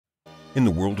In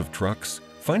the world of trucks,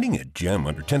 finding a gem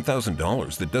under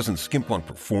 $10,000 that doesn't skimp on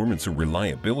performance or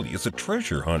reliability is a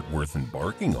treasure hunt worth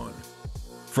embarking on.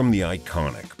 From the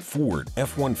iconic Ford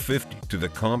F-150 to the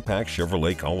compact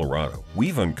Chevrolet Colorado,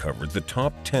 we've uncovered the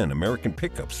top 10 American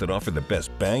pickups that offer the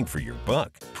best bang for your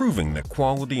buck, proving that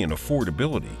quality and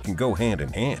affordability can go hand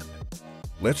in hand.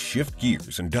 Let's shift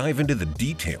gears and dive into the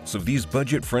details of these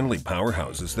budget-friendly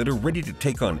powerhouses that are ready to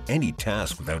take on any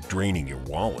task without draining your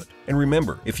wallet. And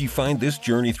remember, if you find this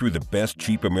journey through the best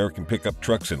cheap American pickup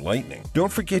trucks enlightening,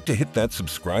 don't forget to hit that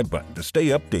subscribe button to stay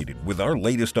updated with our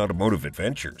latest automotive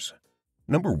adventures.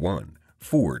 Number 1.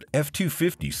 Ford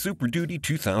F-250 Super Duty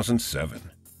 2007.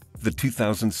 The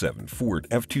 2007 Ford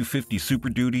F-250 Super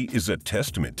Duty is a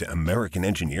testament to American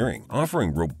engineering,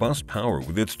 offering robust power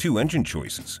with its two engine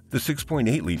choices, the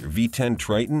 6.8-liter V10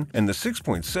 Triton and the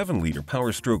 6.7-liter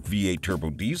Power-Stroke V8 Turbo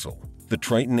Diesel. The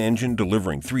Triton engine,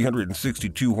 delivering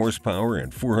 362 horsepower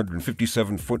and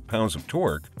 457 foot-pounds of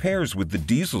torque, pairs with the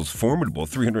diesel's formidable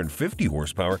 350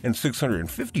 horsepower and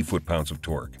 650 foot-pounds of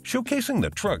torque, showcasing the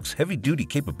truck's heavy-duty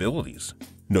capabilities.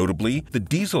 Notably, the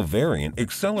diesel variant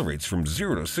accelerates from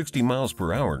 0 to 60 miles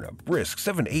per hour in a brisk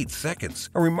 7 to 8 seconds,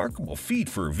 a remarkable feat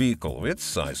for a vehicle of its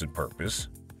size and purpose.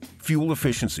 Fuel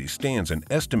efficiency stands an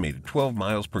estimated 12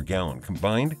 miles per gallon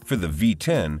combined for the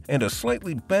V10 and a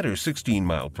slightly better 16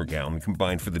 miles per gallon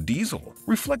combined for the diesel,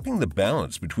 reflecting the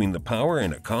balance between the power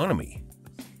and economy.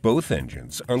 Both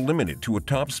engines are limited to a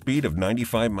top speed of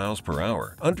 95 miles per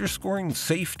hour, underscoring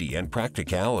safety and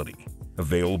practicality.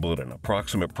 Available at an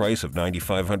approximate price of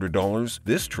 $9,500,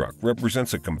 this truck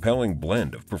represents a compelling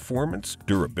blend of performance,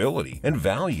 durability, and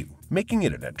value, making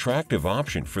it an attractive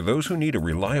option for those who need a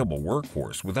reliable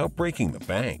workhorse without breaking the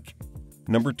bank.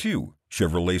 Number 2.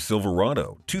 Chevrolet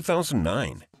Silverado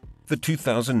 2009. The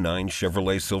 2009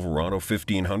 Chevrolet Silverado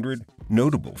 1500,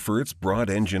 notable for its broad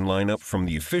engine lineup from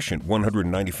the efficient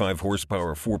 195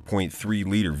 horsepower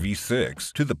 4.3-liter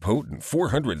V6 to the potent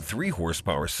 403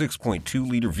 horsepower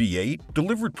 6.2-liter V8,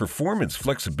 delivered performance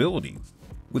flexibility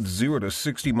with 0 to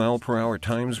 60 mile-per-hour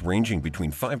times ranging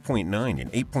between 5.9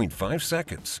 and 8.5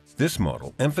 seconds. This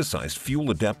model emphasized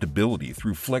fuel adaptability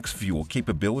through flex fuel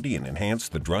capability and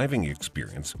enhanced the driving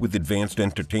experience with advanced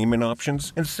entertainment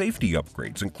options and safety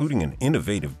upgrades, including an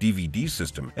innovative DVD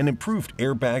system and improved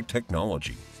airbag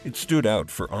technology. It stood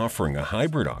out for offering a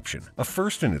hybrid option, a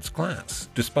first in its class,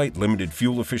 despite limited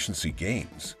fuel efficiency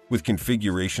gains. With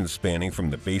configurations spanning from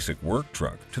the basic work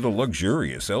truck to the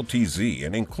luxurious LTZ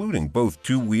and including both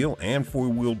two-wheel and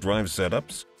four-wheel drive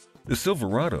setups, the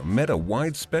Silverado met a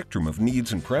wide spectrum of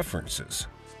needs and preferences.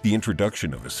 The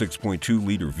introduction of a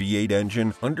 6.2-liter V8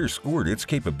 engine underscored its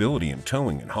capability in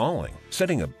towing and hauling,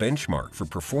 setting a benchmark for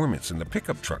performance in the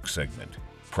pickup truck segment.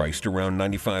 Priced around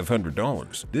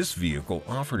 $9,500, this vehicle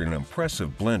offered an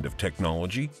impressive blend of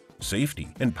technology, safety,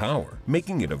 and power,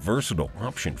 making it a versatile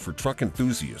option for truck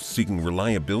enthusiasts seeking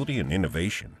reliability and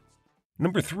innovation.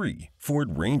 Number 3.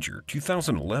 Ford Ranger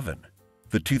 2011.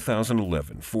 The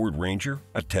 2011 Ford Ranger,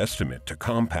 a testament to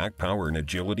compact power and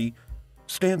agility,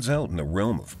 stands out in the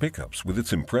realm of pickups with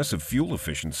its impressive fuel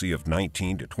efficiency of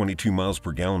 19 to 22 miles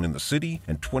per gallon in the city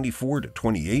and 24 to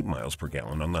 28 miles per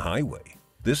gallon on the highway.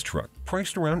 This truck,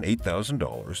 priced around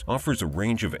 $8,000, offers a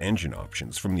range of engine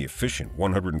options from the efficient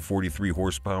 143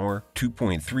 horsepower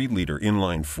 2.3-liter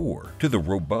inline-4 to the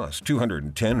robust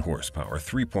 210 horsepower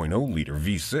 3.0-liter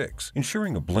V6,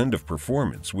 ensuring a blend of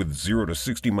performance with 0 to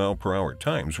 60 mile-per-hour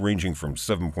times ranging from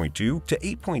 7.2 to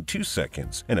 8.2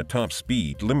 seconds and a top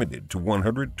speed limited to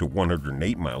 100 to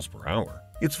 108 miles per hour.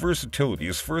 Its versatility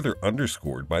is further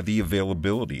underscored by the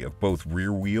availability of both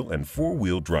rear-wheel and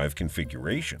four-wheel drive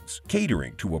configurations,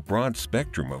 catering to a broad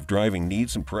spectrum of driving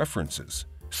needs and preferences.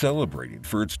 Celebrated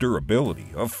for its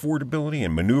durability, affordability,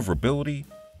 and maneuverability,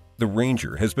 the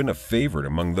Ranger has been a favorite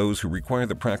among those who require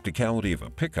the practicality of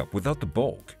a pickup without the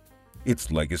bulk.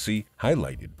 Its legacy,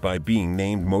 highlighted by being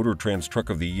named Motor Trend's Truck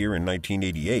of the Year in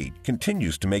 1988,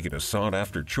 continues to make it a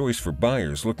sought-after choice for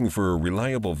buyers looking for a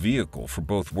reliable vehicle for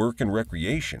both work and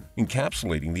recreation,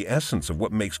 encapsulating the essence of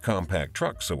what makes compact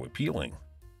trucks so appealing.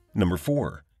 Number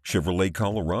 4. Chevrolet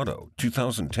Colorado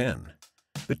 2010.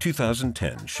 The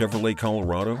 2010 Chevrolet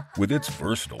Colorado, with its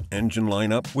versatile engine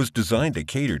lineup, was designed to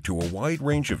cater to a wide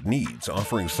range of needs,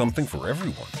 offering something for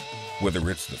everyone.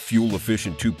 Whether it's the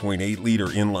fuel-efficient 2.8-liter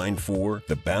inline-4,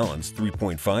 the balanced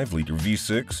 3.5-liter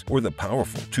V6, or the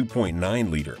powerful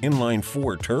 2.9-liter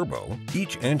inline-4 turbo,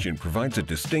 each engine provides a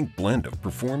distinct blend of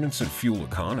performance and fuel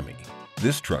economy.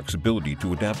 This truck's ability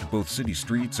to adapt to both city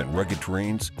streets and rugged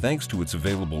terrains, thanks to its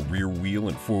available rear-wheel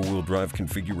and four-wheel drive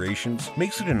configurations,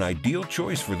 makes it an ideal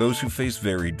choice for those who face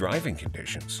varied driving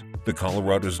conditions. The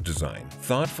Colorado's design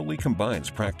thoughtfully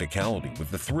combines practicality with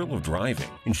the thrill of driving,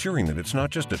 ensuring that it's not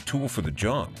just a tool for the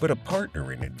job, but a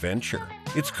partner in adventure.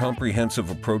 Its comprehensive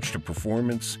approach to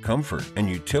performance, comfort, and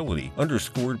utility,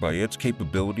 underscored by its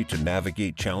capability to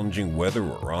navigate challenging weather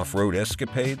or off-road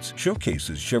escapades,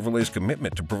 showcases Chevrolet's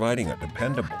commitment to providing a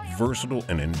dependable, versatile,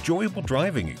 and enjoyable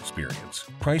driving experience.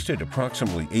 Priced at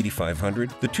approximately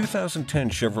 $8,500, the 2010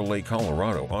 Chevrolet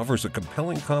Colorado offers a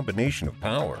compelling combination of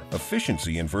power,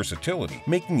 efficiency, and versatility,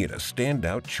 making it a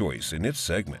standout choice in its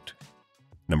segment.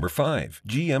 Number 5.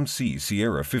 GMC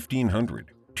Sierra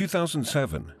 1500,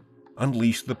 2007.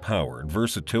 Unleash the power and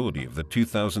versatility of the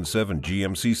 2007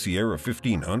 GMC Sierra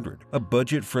 1500, a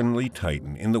budget-friendly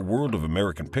titan in the world of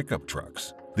American pickup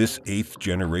trucks. This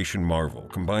 8th-generation marvel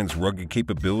combines rugged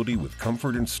capability with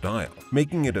comfort and style,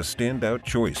 making it a standout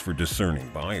choice for discerning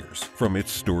buyers. From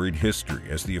its storied history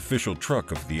as the official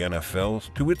truck of the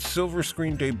NFL to its silver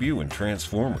screen debut in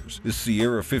Transformers, the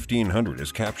Sierra 1500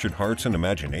 has captured hearts and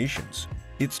imaginations.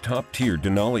 Its top-tier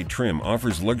Denali trim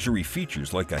offers luxury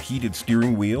features like a heated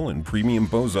steering wheel and premium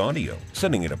Bose audio,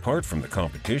 setting it apart from the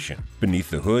competition.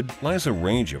 Beneath the hood lies a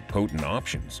range of potent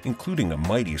options, including a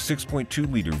mighty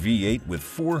 6.2-liter V8 with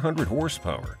 400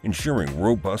 horsepower, ensuring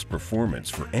robust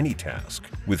performance for any task.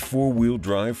 With four-wheel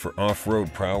drive for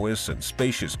off-road prowess and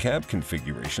spacious cab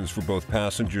configurations for both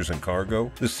passengers and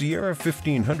cargo, the Sierra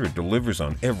 1500 delivers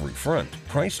on every front.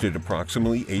 Priced at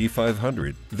approximately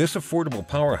 $8,500, this affordable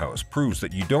powerhouse proves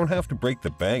that you don't have to break the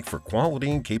bank for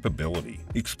quality and capability.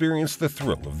 Experience the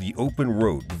thrill of the open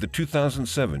road with the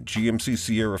 2007 GMC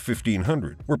Sierra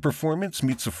 1500, where performance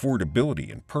meets affordability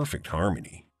in perfect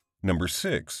harmony. Number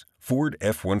 6. Ford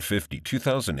F-150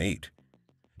 2008.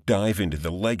 Dive into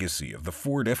the legacy of the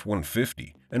Ford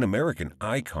F-150, an American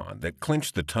icon that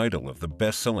clinched the title of the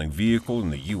best-selling vehicle in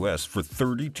the U.S. for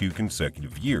 32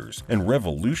 consecutive years and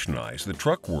revolutionized the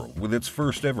truck world with its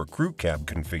first-ever crew cab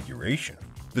configuration.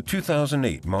 The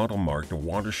 2008 model marked a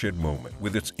watershed moment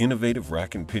with its innovative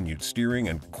rack and pinion steering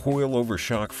and coil-over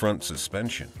shock front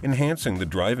suspension, enhancing the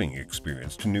driving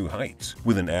experience to new heights.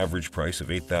 With an average price of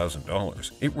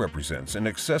 $8,000, it represents an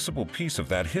accessible piece of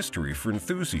that history for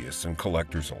enthusiasts and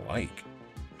collectors alike.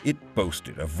 It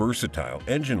boasted a versatile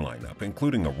engine lineup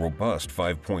including a robust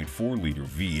 5.4-liter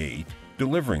V8,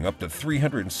 delivering up to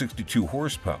 362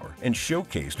 horsepower, and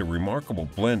showcased a remarkable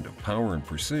blend of power and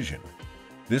precision.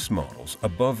 This model's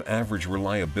above-average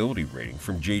reliability rating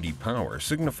from J.D. Power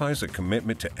signifies a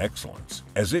commitment to excellence.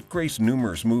 As it graced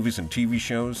numerous movies and TV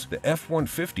shows, the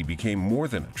F-150 became more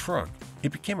than a truck.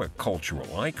 It became a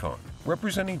cultural icon,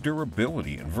 representing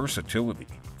durability and versatility.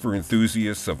 For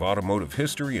enthusiasts of automotive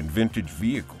history and vintage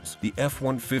vehicles, the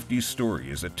F-150's story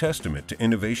is a testament to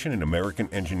innovation and American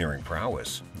engineering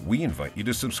prowess. We invite you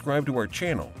to subscribe to our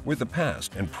channel, where the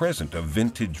past and present of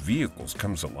vintage vehicles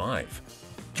comes alive.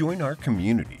 Join our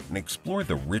community and explore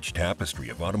the rich tapestry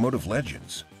of automotive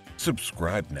legends.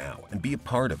 Subscribe now and be a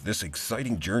part of this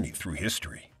exciting journey through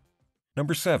history.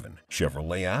 Number 7.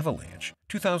 Chevrolet Avalanche,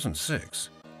 2006.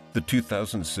 The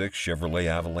 2006 Chevrolet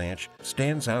Avalanche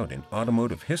stands out in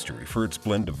automotive history for its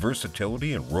blend of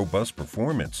versatility and robust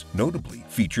performance, notably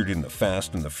featured in the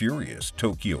Fast and the Furious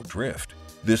Tokyo Drift.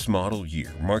 This model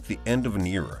year marked the end of an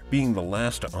era, being the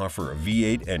last to offer a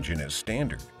V8 engine as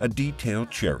standard, a detail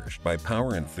cherished by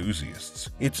power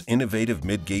enthusiasts. Its innovative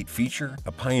mid-gate feature,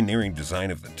 a pioneering design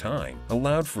of the time,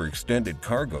 allowed for extended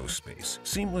cargo space,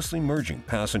 seamlessly merging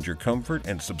passenger comfort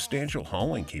and substantial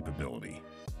hauling capability.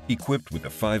 Equipped with a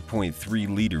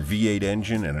 5.3-liter V8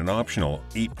 engine and an optional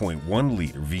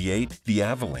 8.1-liter V8, the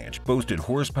Avalanche boasted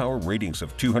horsepower ratings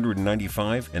of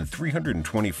 295 and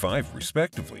 325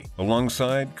 respectively,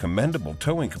 alongside commendable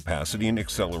towing capacity and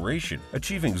acceleration,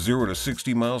 achieving 0 to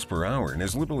 60 miles per hour in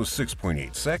as little as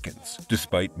 6.8 seconds.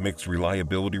 Despite mixed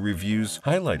reliability reviews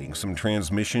highlighting some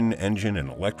transmission, engine, and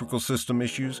electrical system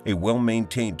issues, a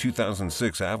well-maintained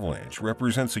 2006 Avalanche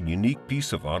represents a unique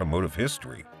piece of automotive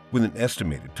history. With an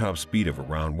estimated top speed of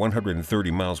around 130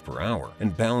 miles per hour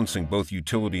and balancing both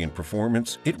utility and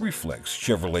performance, it reflects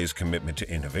Chevrolet's commitment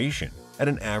to innovation. At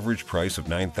an average price of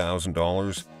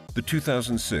 $9,000, the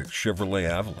 2006 Chevrolet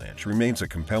Avalanche remains a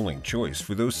compelling choice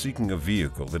for those seeking a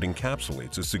vehicle that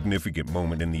encapsulates a significant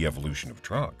moment in the evolution of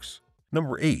trucks.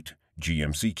 Number 8.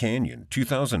 GMC Canyon,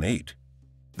 2008.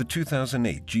 The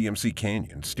 2008 GMC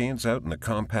Canyon stands out in the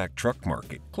compact truck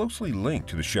market, closely linked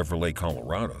to the Chevrolet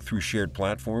Colorado through shared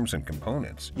platforms and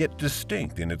components, yet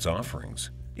distinct in its offerings.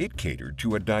 It catered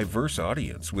to a diverse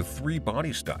audience with 3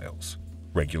 body styles.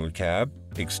 regular cab,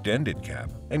 extended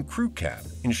cab, and crew cab,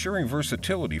 ensuring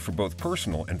versatility for both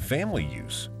personal and family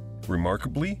use.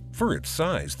 Remarkably, for its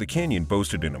size, the Canyon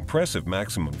boasted an impressive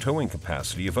maximum towing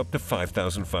capacity of up to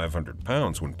 5,500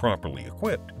 pounds when properly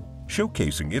equipped,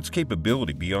 showcasing its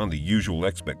capability beyond the usual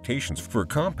expectations for a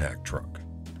compact truck.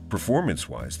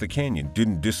 Performance-wise, the Canyon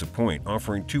didn't disappoint,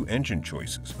 offering two engine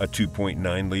choices: a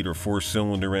 2.9-liter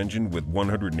four-cylinder engine with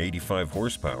 185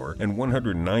 horsepower and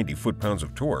 190 foot-pounds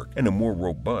of torque, and a more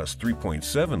robust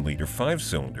 3.7-liter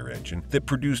five-cylinder engine that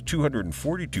produced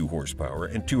 242 horsepower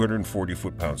and 240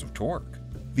 foot-pounds of torque.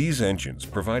 These engines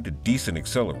provided decent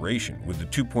acceleration, with the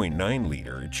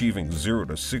 2.9-liter achieving 0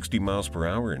 to 60 miles per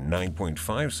hour in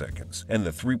 9.5 seconds, and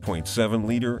the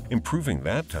 3.7-liter improving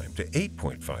that time to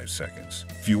 8.5 seconds.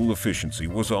 Fuel efficiency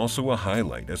was also a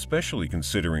highlight, especially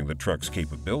considering the truck's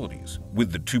capabilities,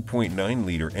 with the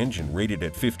 2.9-liter engine rated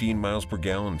at 15 miles per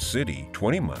gallon city,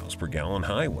 20 miles per gallon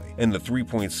highway, and the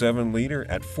 3.7-liter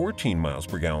at 14 miles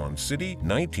per gallon city,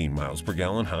 19 miles per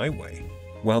gallon highway.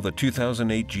 While the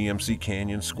 2008 GMC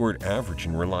Canyon scored average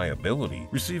in reliability,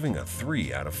 receiving a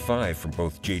 3 out of 5 from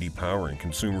both J.D. Power and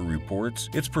Consumer Reports,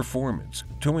 its performance,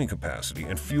 towing capacity,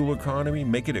 and fuel economy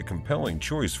make it a compelling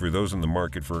choice for those in the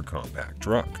market for a compact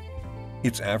truck.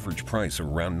 Its average price of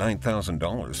around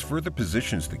 $9,000 further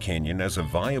positions the Canyon as a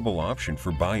viable option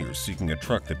for buyers seeking a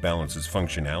truck that balances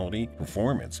functionality,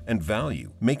 performance, and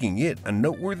value, making it a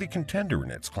noteworthy contender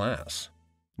in its class.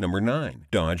 Number 9.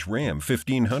 Dodge Ram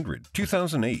 1500,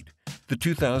 2008. The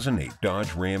 2008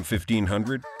 Dodge Ram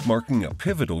 1500, marking a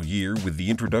pivotal year with the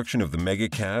introduction of the Mega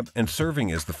Cab and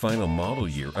serving as the final model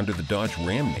year under the Dodge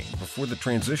Ram name before the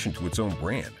transition to its own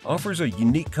brand, offers a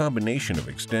unique combination of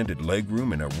extended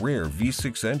legroom and a rare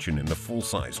V6 engine in the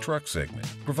full-size truck segment,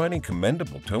 providing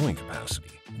commendable towing capacity.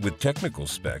 With technical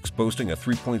specs boasting a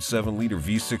 3.7-liter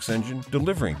V6 engine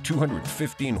delivering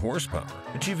 215 horsepower,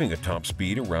 achieving a top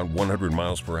speed around 100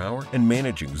 miles per hour, and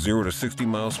managing 0 to 60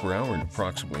 miles per hour in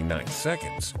approximately 9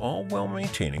 seconds, all while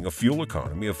maintaining a fuel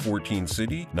economy of 14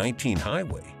 city, 19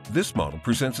 highway. This model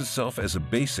presents itself as a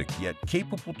basic yet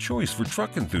capable choice for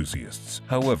truck enthusiasts.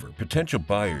 However, potential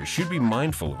buyers should be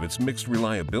mindful of its mixed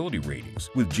reliability ratings,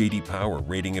 with J.D. Power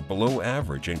rating it below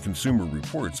average and Consumer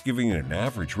Reports giving it an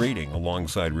average rating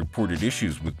alongside reported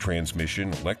issues with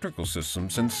transmission, electrical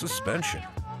systems, and suspension.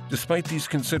 Despite these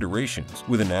considerations,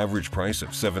 with an average price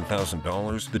of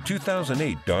 $7,000, the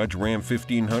 2008 Dodge Ram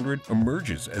 1500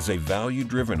 emerges as a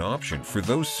value-driven option for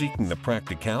those seeking the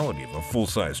practicality of a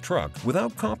full-size truck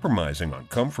without compromising on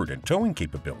comfort and towing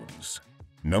capabilities.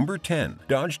 Number 10.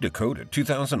 Dodge Dakota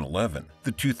 2011.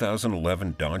 The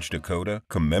 2011 Dodge Dakota,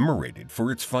 commemorated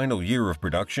for its final year of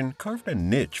production, carved a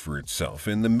niche for itself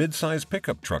in the midsize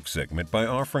pickup truck segment by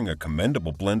offering a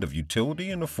commendable blend of utility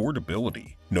and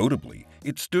affordability. Notably,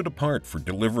 it stood apart for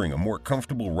delivering a more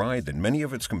comfortable ride than many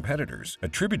of its competitors,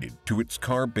 attributed to its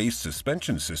car-based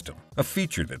suspension system, a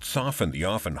feature that softened the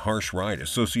often harsh ride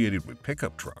associated with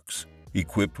pickup trucks.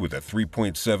 Equipped with a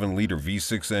 3.7-liter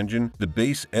V6 engine, the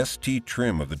base ST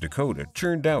trim of the Dakota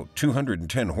churned out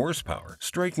 210 horsepower,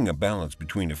 striking a balance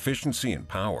between efficiency and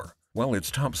power. While its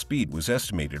top speed was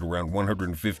estimated around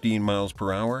 115 miles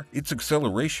per hour, its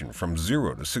acceleration from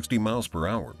 0 to 60 miles per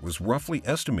hour was roughly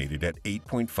estimated at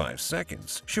 8.5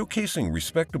 seconds, showcasing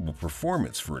respectable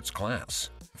performance for its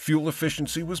class. Fuel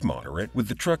efficiency was moderate, with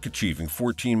the truck achieving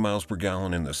 14 miles per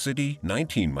gallon in the city,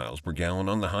 19 miles per gallon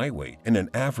on the highway, and an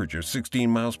average of 16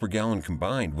 miles per gallon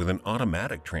combined with an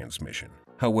automatic transmission.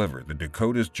 However, the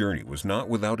Dakota's journey was not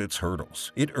without its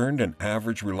hurdles. It earned an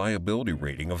average reliability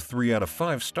rating of 3 out of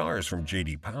 5 stars from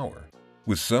J.D. Power,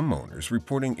 with some owners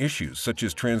reporting issues such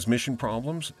as transmission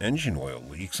problems, engine oil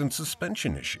leaks, and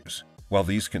suspension issues. While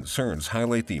these concerns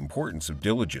highlight the importance of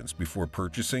diligence before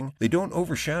purchasing, they don't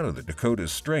overshadow the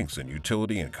Dakota's strengths in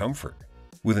utility and comfort.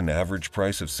 With an average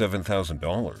price of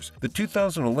 $7,000, the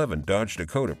 2011 Dodge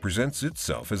Dakota presents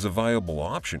itself as a viable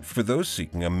option for those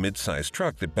seeking a mid-size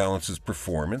truck that balances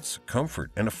performance,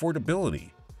 comfort, and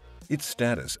affordability. Its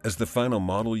status as the final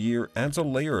model year adds a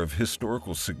layer of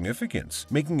historical significance,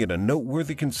 making it a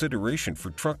noteworthy consideration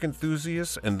for truck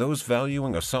enthusiasts and those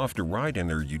valuing a softer ride in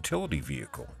their utility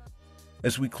vehicle.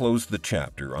 As we close the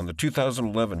chapter on the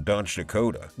 2011 Dodge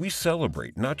Dakota, we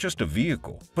celebrate not just a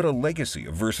vehicle, but a legacy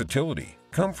of versatility,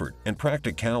 comfort, and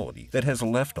practicality that has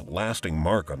left a lasting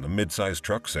mark on the midsize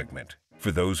truck segment.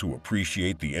 For those who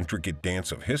appreciate the intricate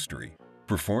dance of history,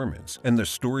 performance, and the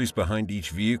stories behind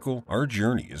each vehicle, our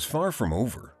journey is far from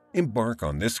over. Embark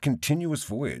on this continuous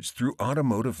voyage through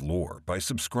automotive lore by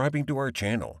subscribing to our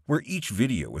channel, where each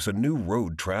video is a new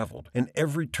road traveled and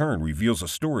every turn reveals a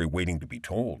story waiting to be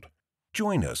told.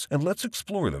 Join us and let's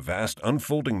explore the vast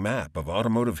unfolding map of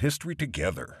automotive history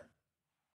together.